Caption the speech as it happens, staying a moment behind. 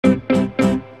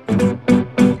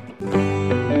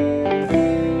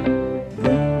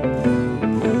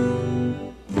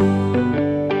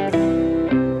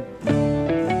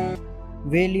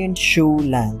valiant Xu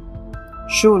Lang.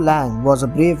 Xu Lang was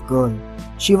a brave girl.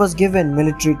 She was given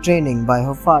military training by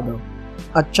her father,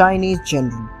 a Chinese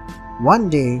general. One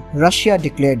day, Russia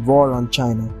declared war on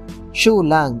China. Xu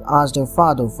Lang asked her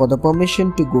father for the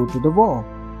permission to go to the war.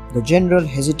 The general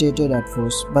hesitated at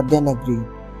first, but then agreed.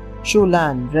 Xu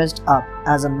Lang dressed up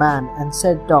as a man and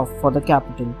set off for the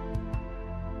capital.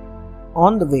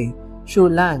 On the way, Xu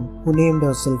Lang, who named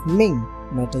herself Ming,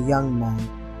 met a young man.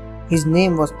 His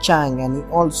name was Chang and he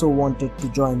also wanted to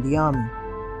join the army.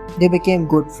 They became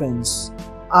good friends.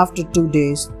 After 2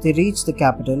 days, they reached the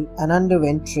capital and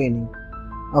underwent training.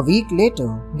 A week later,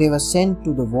 they were sent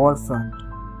to the war front.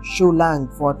 Xu Lang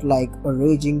fought like a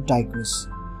raging tigress.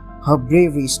 Her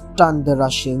bravery stunned the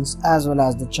Russians as well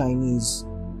as the Chinese.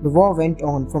 The war went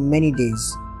on for many days.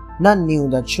 None knew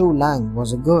that Xu Lang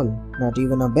was a girl, not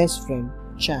even her best friend,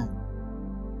 Chang.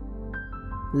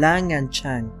 Lang and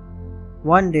Chang.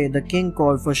 One day the king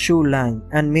called for Xu Lang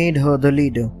and made her the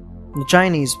leader. The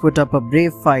Chinese put up a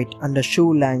brave fight under Xu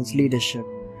Lang's leadership.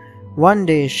 One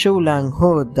day Xu Lang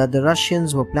heard that the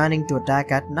Russians were planning to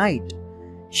attack at night.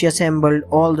 She assembled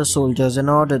all the soldiers and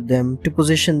ordered them to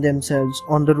position themselves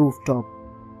on the rooftop.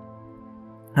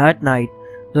 At night,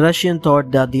 the Russians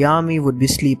thought that the army would be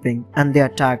sleeping and they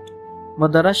attacked.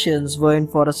 But the Russians were in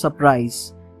for a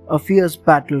surprise. A fierce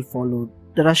battle followed.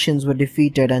 The Russians were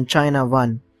defeated and China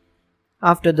won.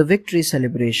 After the victory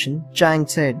celebration, Chang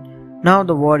said, "Now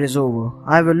the war is over.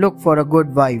 I will look for a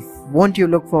good wife. Won't you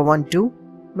look for one too?"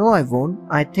 "No, I won't.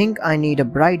 I think I need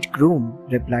a bridegroom,"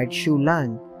 replied Xu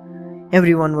Lang.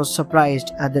 Everyone was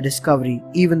surprised at the discovery,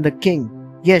 even the king.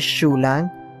 "Yes, Xu Lang,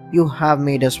 you have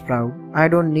made us proud. I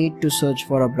don't need to search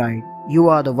for a bride. You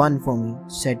are the one for me,"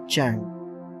 said Chang.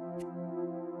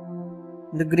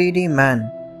 The Greedy Man.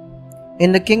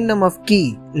 In the kingdom of Qi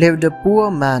lived a poor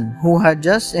man who had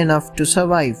just enough to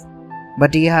survive,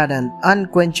 but he had an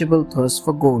unquenchable thirst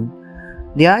for gold.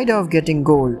 The idea of getting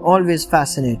gold always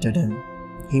fascinated him.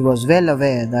 He was well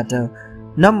aware that a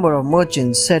number of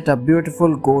merchants set up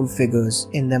beautiful gold figures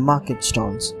in their market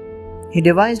stalls. He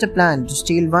devised a plan to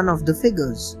steal one of the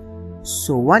figures.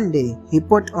 So one day he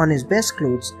put on his best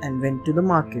clothes and went to the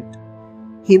market.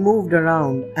 He moved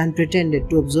around and pretended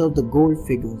to observe the gold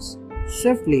figures.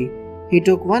 Swiftly, he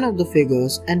took one of the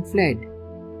figures and fled.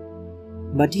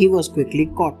 But he was quickly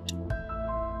caught.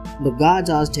 The guards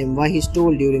asked him why he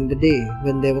stole during the day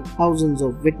when there were thousands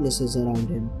of witnesses around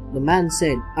him. The man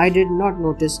said, "I did not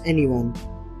notice anyone.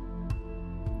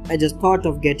 I just thought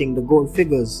of getting the gold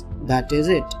figures. That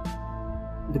is it."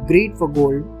 The greed for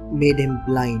gold made him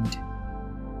blind.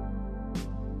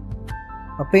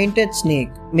 A painted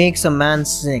snake makes a man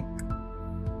sick.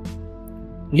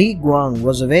 Li Guang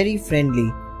was very friendly.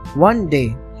 One day,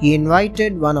 he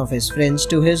invited one of his friends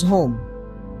to his home.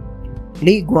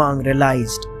 Li Guang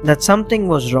realized that something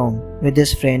was wrong with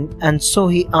his friend and so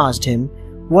he asked him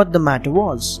what the matter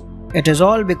was. "It is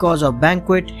all because of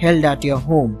banquet held at your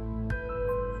home.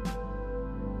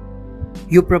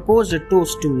 You proposed a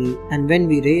toast to me and when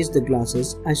we raised the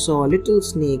glasses, I saw a little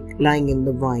snake lying in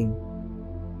the wine.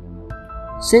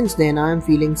 Since then I am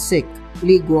feeling sick."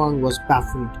 Li Guang was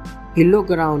baffled. He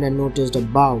looked around and noticed a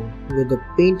bowl with a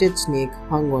painted snake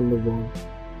hung on the wall.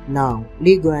 Now,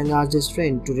 Li Guang asked his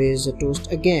friend to raise a toast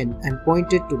again and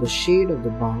pointed to the shade of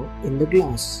the bowl in the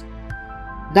glass.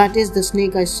 "That is the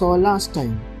snake I saw last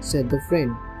time," said the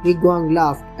friend. Li Guang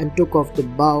laughed and took off the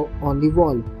bowl on the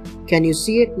wall. "Can you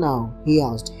see it now?" he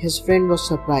asked. His friend was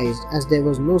surprised as there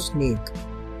was no snake.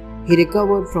 He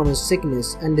recovered from his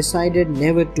sickness and decided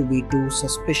never to be too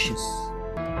suspicious.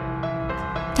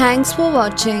 Thanks for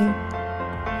watching.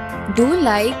 Do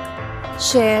like,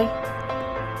 share,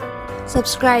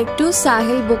 subscribe to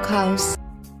Sahil Book House.